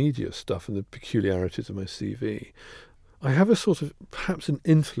my media stuff and the peculiarities of my CV, I have a sort of, perhaps an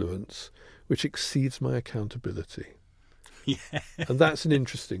influence which exceeds my accountability. Yeah. And that's an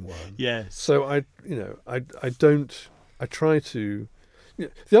interesting one. Yes. So I try to,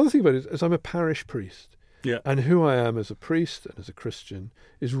 the other thing about it is I'm a parish priest. Yeah. And who I am as a priest and as a Christian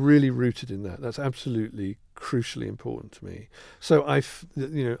is really rooted in that. That's absolutely crucially important to me. So I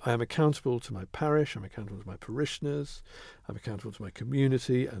am accountable to my parish, I'm accountable to my parishioners, I'm accountable to my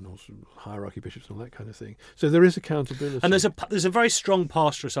community, and also hierarchy bishops and all that kind of thing. So there is accountability. And there's a very strong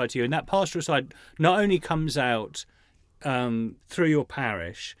pastoral side to you, and that pastoral side not only comes out through your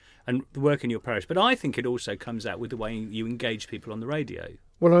parish and the work in your parish, but I think it also comes out with the way you engage people on the radio.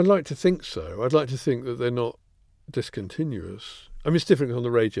 Well, I'd like to think so. I'd like to think that they're not discontinuous. I mean, it's different on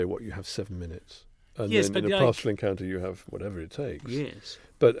the radio. What, you have 7 minutes, and Yes, then but in a pastoral encounter you have whatever it takes. Yes.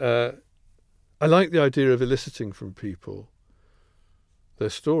 But I like the idea of eliciting from people their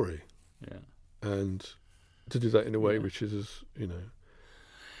story, and to do that in a way which is,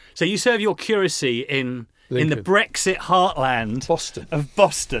 So you serve your curacy in Lincoln. the Brexit heartland Boston. of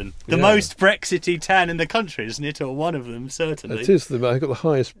Boston, the Yeah. most Brexity town in the country, isn't it? Or one of them, certainly. It is. I got the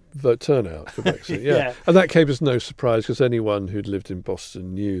highest vote turnout for Brexit. Yeah. Yeah. And that came as no surprise because anyone who'd lived in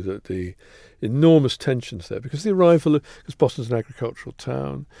Boston knew that the enormous tensions there, because because Boston's an agricultural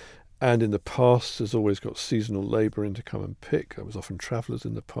town, and in the past has always got seasonal labour in to come and pick. There was often travellers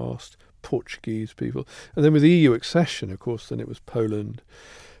in the past, Portuguese people, and then with EU accession, of course, then it was Poland,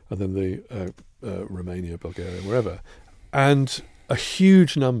 and then the Romania, Bulgaria, wherever, and a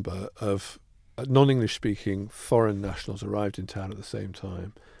huge number of non-English speaking foreign nationals arrived in town at the same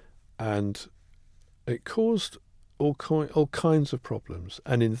time, and it caused all kinds of problems.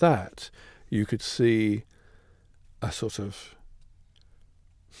 And in that, you could see a sort of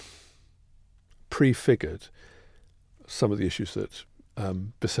prefigured some of the issues that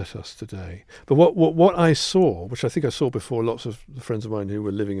beset us today. But what I saw, which I think I saw before lots of the friends of mine who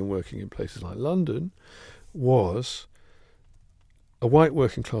were living and working in places like London, was a white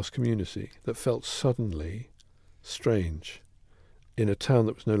working class community that felt suddenly strange in a town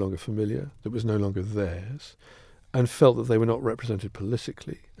that was no longer familiar, that was no longer theirs, and felt that they were not represented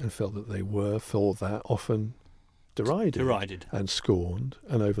politically, and felt that they were, for that, often derided and scorned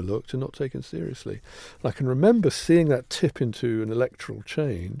and overlooked and not taken seriously. And I can remember seeing that tip into an electoral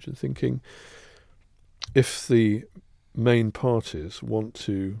change and thinking, if the main parties want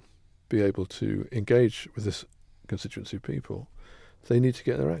to be able to engage with this constituency of people, they need to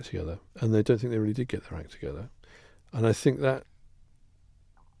get their act together. And they don't think they really did get their act together. And I think that,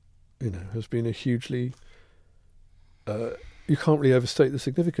 has been a hugely... you can't really overstate the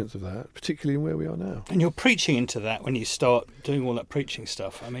significance of that, particularly in where we are now. And you're preaching into that when you start doing all that preaching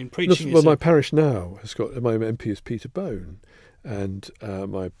stuff. I mean, preaching my parish now has got... My MP is Peter Bone, and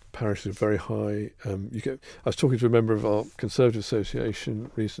my parish is very high. I was talking to a member of our Conservative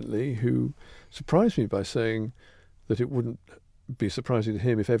Association recently who surprised me by saying that it wouldn't be surprising to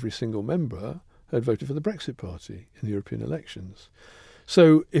him if every single member had voted for the Brexit Party in the European elections.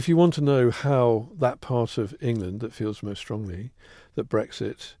 So if you want to know how that part of England that feels most strongly that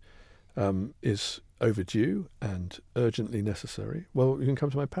Brexit is overdue and urgently necessary, well, you can come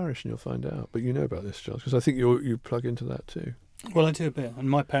to my parish and you'll find out. But you know about this, Giles, because I think you plug into that too. Well, I do a bit. And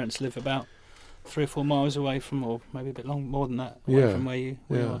my parents live about 3 or 4 miles away from, or maybe a bit more than that, away from where you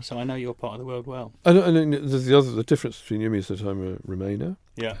are. So I know your part of the world well. And the difference between you and me is that I'm a Remainer,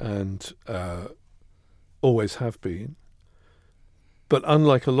 and always have been. But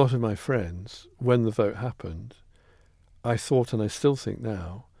unlike a lot of my friends, when the vote happened, I thought, and I still think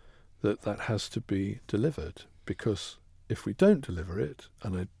now, that has to be delivered. Because if we don't deliver it,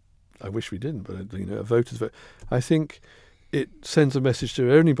 and I wish we didn't, but a voter's vote, I think it sends a message to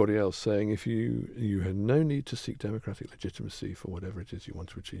anybody else saying, if you had no need to seek democratic legitimacy for whatever it is you want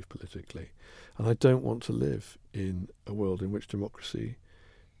to achieve politically. And I don't want to live in a world in which democracy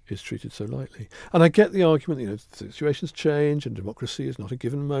is treated so lightly. And I get the argument, situations change and democracy is not a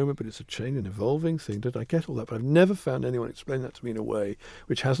given moment, but it's a change and evolving thing. I get all that, but I've never found anyone explain that to me in a way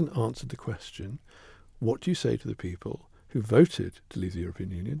which hasn't answered the question, what do you say to the people who voted to leave the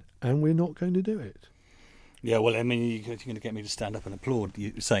European Union and we're not going to do it? Yeah, well, I mean, you're going to get me to stand up and applaud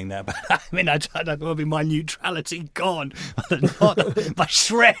you saying that, but I mean, I don't want to be my neutrality gone, not my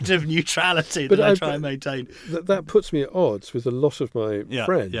shred of neutrality that I try and maintain. That puts me at odds with a lot of my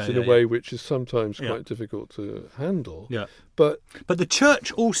friends in a way which is sometimes quite difficult to handle. Yeah. But the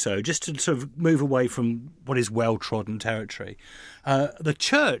church also, just to sort of move away from what is well-trodden territory, the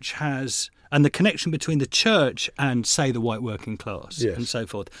church has... And the connection between the church and, say, the white working class and so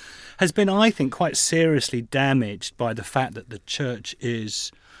forth has been, I think, quite seriously damaged by the fact that the church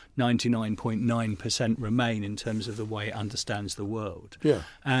is 99.9% Remain in terms of the way it understands the world. Yeah.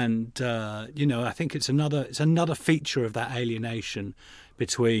 And, I think it's another feature of that alienation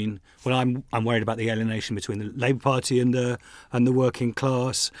between... Well, I'm worried about the alienation between the Labour Party and the working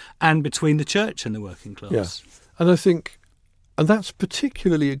class, and between the church and the working class. Yeah. And I think... And that's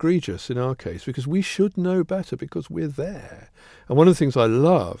particularly egregious in our case because we should know better because we're there. And one of the things I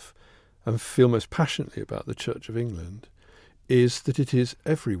love and feel most passionately about the Church of England is that it is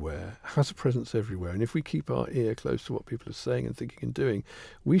everywhere, has a presence everywhere. And if we keep our ear close to what people are saying and thinking and doing,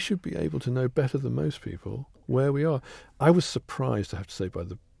 we should be able to know better than most people where we are. I was surprised, I have to say,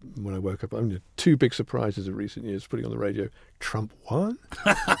 when I woke up. Only 2 big surprises of recent years: putting on the radio, Trump won.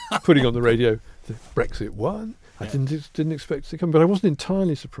 Putting on the radio, the Brexit won. I didn't expect it to come, but I wasn't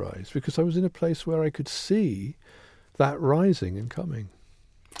entirely surprised because I was in a place where I could see that rising and coming.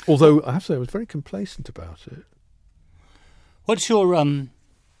 Although I have to say, I was very complacent about it. What's your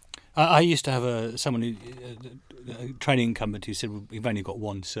I used to have someone who a training incumbent who said, we've only got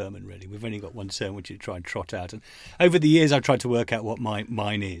one sermon, really. We've only got one sermon which you try and trot out. And over the years, I've tried to work out what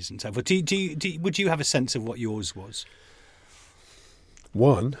mine is and so forth. Would you have a sense of what yours was?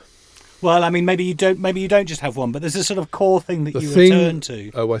 One. Well, I mean, maybe you don't just have one, but there's a sort of core thing that you return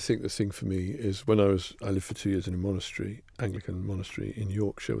to. Oh, I think the thing for me is when I lived for 2 years in a monastery, Anglican monastery in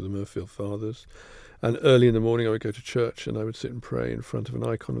Yorkshire with the Murfield Fathers. And early in the morning, I would go to church and I would sit and pray in front of an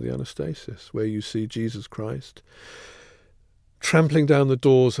icon of the Anastasis, where you see Jesus Christ trampling down the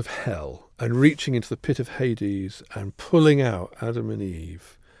doors of hell and reaching into the pit of Hades and pulling out Adam and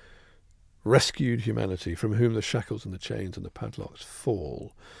Eve, rescued humanity from whom the shackles and the chains and the padlocks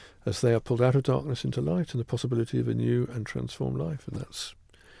fall as they are pulled out of darkness into light and the possibility of a new and transformed life. And that's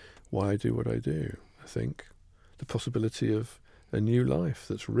why I do what I do, I think. The possibility of a new life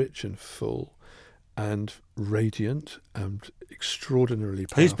that's rich and full and radiant and extraordinarily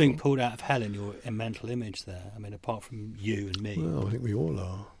powerful. Who's being pulled out of hell in your mental image there? I mean, apart from you and me. Well, I think we all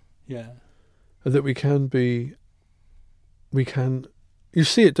are. Yeah. And that we can, you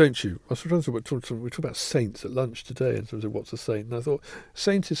see it, don't you? I was trying to we talked about saints at lunch today in terms of what's a saint. And I thought,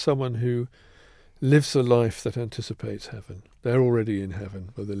 saint is someone who lives a life that anticipates heaven. They're already in heaven,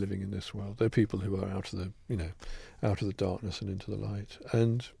 but they're living in this world. They're people who are out of the darkness and into the light.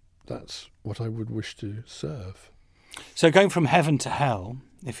 And that's what I would wish to serve. So going from heaven to hell,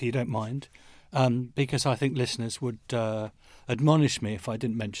 if you don't mind, because I think listeners would admonish me if I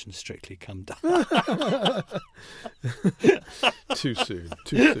didn't mention Strictly Come Dancing. Too soon.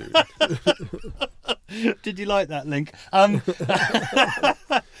 Did you like that link?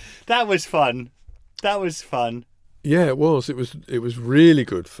 That was fun. Yeah, it was. It was really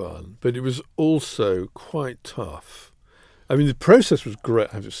good fun, but it was also quite tough. I mean, the process was great.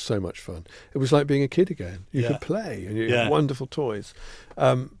 It was so much fun. It was like being a kid again. You could play, and you had wonderful toys.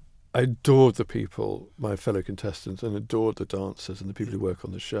 I adored the people, my fellow contestants, and adored the dancers and the people who work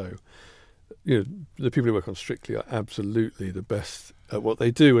on the show. You know, the people who work on Strictly are absolutely the best at what they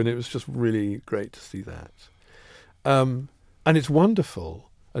do, and it was just really great to see that. And it's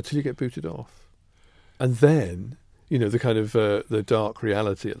wonderful until you get booted off. And then, the kind of the dark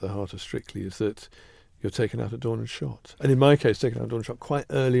reality at the heart of Strictly is that you're taken out at dawn and shot. And in my case, taken out at dawn and shot quite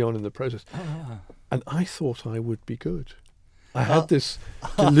early on in the process. And I thought I would be good. I had this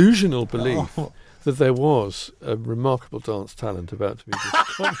delusional belief that there was a remarkable dance talent about to be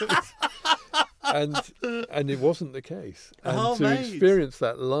discovered. and it wasn't the case. And experience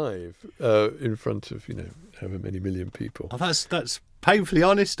that live in front of, however many million people. Oh, that's painfully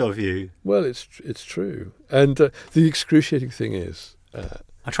honest of you. Well, it's true. And the excruciating thing is...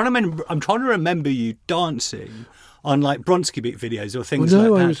 I'm trying to remember you dancing on like Bronski Beat videos or things like that.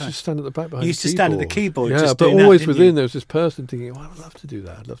 No, I was just standing at the back behind the keyboard. You used to stand at the keyboard, yeah, just but doing always that, within there was this person thinking, I would love to do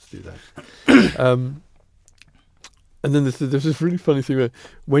that. I'd love to do that. And then there's this really funny thing where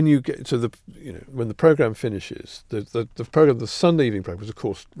when you get to when the program finishes, the Sunday evening program was of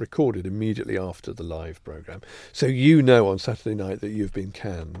course recorded immediately after the live program, so on Saturday night that you've been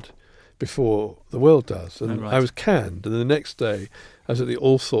canned before the world does. And I was canned, and the next day I was at the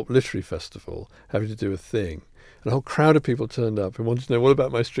Althorpe Literary Festival having to do a thing, and a whole crowd of people turned up and wanted to know what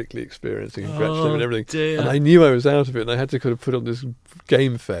about my Strictly experience and congratulate them and everything. Dear. And I knew I was out of it, and I had to kind of put on this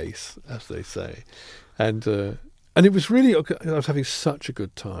game face, as they say, and it was really, I was having such a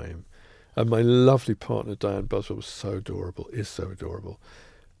good time, and my lovely partner Diane Buswell was so adorable, is so adorable.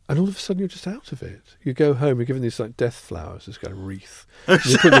 And all of a sudden, you're just out of it. You go home, you're given these like death flowers, this kind of wreath. You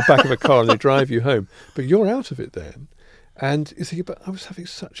put in the back of a car and they drive you home. But you're out of it then. And you're thinking, but I was having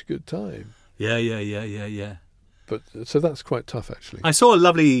such a good time. Yeah. But so that's quite tough, actually. I saw a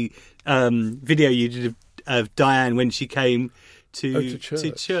lovely video you did of Diane when she came to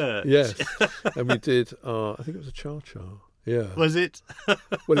church. Yes. And we did, I think it was a cha-cha. Yeah. Was it?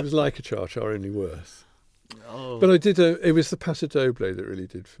 Well, it was like a cha-cha, only worse. Oh. But I did. It was the Paso Doble that really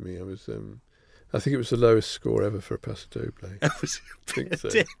did for me. I was. I think it was the lowest score ever for a Paso Doble.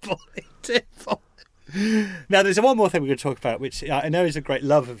 Dear boy. Now, there's one more thing we're going to talk about, which I know is a great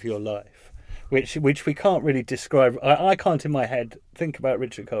love of your life, which we can't really describe. I can't in my head think about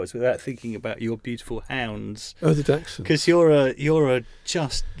Richard Coles without thinking about your beautiful hounds. Oh, the Dachshunds. Because you're a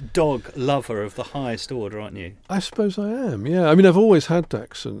just dog lover of the highest order, aren't you? I suppose I am, yeah. I mean, I've always had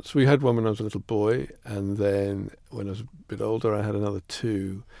Dachshunds. We had one when I was a little boy, and then when I was a bit older, I had another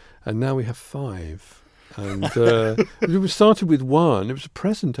 2, and now we have 5. And we started with 1. It was a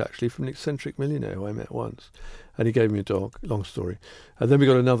present, actually, from an eccentric millionaire who I met once. And he gave me a dog, long story. And then we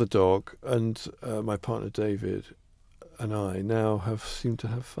got another dog, and my partner David and I now seem to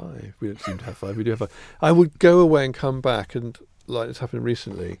have 5. We don't seem to have 5, we do have 5. I would go away and come back, and like it's happened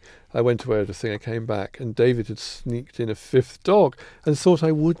recently, I went away at a thing, I came back, and David had sneaked in a 5th dog and thought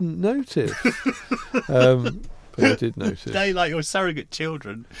I wouldn't notice. But I did notice. They like your surrogate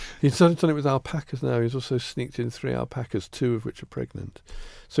children. He's done it with alpacas now. He's also sneaked in 3 alpacas, 2 of which are pregnant.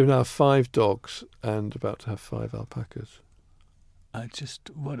 So we now have 5 dogs and about to have 5 alpacas.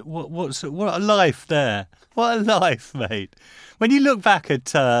 What a life there. What a life, mate. When you look back at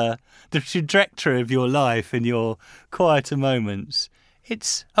the trajectory of your life in your quieter moments,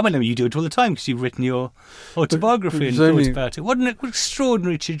 I mean, you do it all the time because you've written your autobiography and thought about it. What an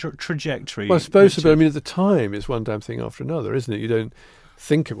extraordinary trajectory. Well, I suppose so, but I mean, at the time, it's one damn thing after another, isn't it? You don't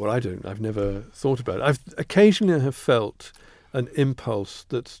think of I've never thought about it. Occasionally I have felt an impulse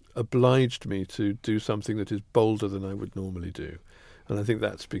that's obliged me to do something that is bolder than I would normally do. And I think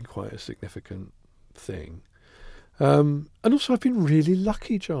that's been quite a significant thing. And also I've been really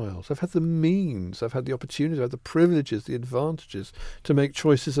lucky, Giles. I've had the means, I've had the opportunities, I've had the privileges, the advantages to make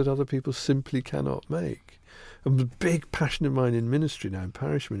choices that other people simply cannot make. And the big passion of mine in ministry now, in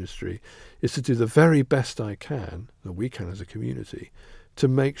parish ministry, is to do the very best I can, that we can as a community, to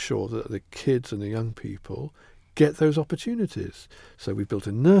make sure that the kids and the young people get those opportunities. So we built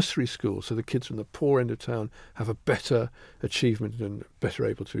a nursery school so the kids from the poor end of town have a better achievement and better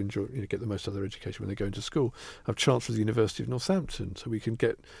able to enjoy, get the most out of their education when they go into school. I've chancelled the University of Northampton so we can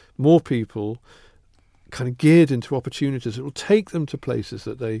get more people kind of geared into opportunities that will take them to places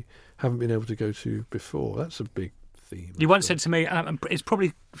that they haven't been able to go to before. That's a big theme. You once said to me, it's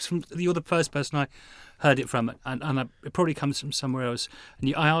probably you're the first person I heard it from, and it probably comes from somewhere else.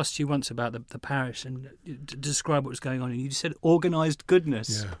 And I asked you once about the parish and to describe what was going on, and you said organised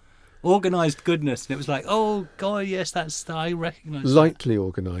goodness. Yeah. Organised goodness, and it was like, oh God, yes, I recognise. Lightly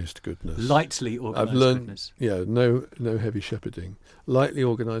organised goodness. Lightly organised I've learned, goodness. Yeah, no heavy shepherding. Lightly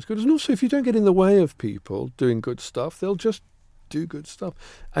organised goodness, and also if you don't get in the way of people doing good stuff, they'll just do good stuff.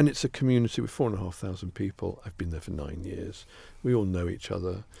 And it's a community with 4,500 people. I've been there for 9 years. We all know each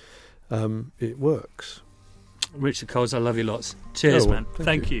other. It works. Richard Coles, I love you lots. Cheers, man.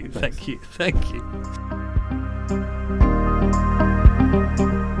 Thank you. Thank you. Thank you.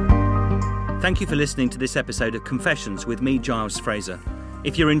 Thank you for listening to this episode of Confessions with me, Giles Fraser.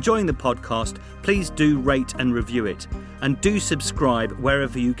 If you're enjoying the podcast, please do rate and review it, and do subscribe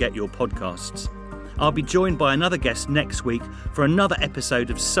wherever you get your podcasts. I'll be joined by another guest next week for another episode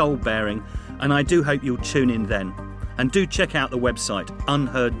of Soul Bearing, and I do hope you'll tune in then. And do check out the website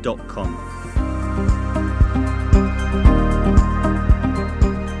unheard.com.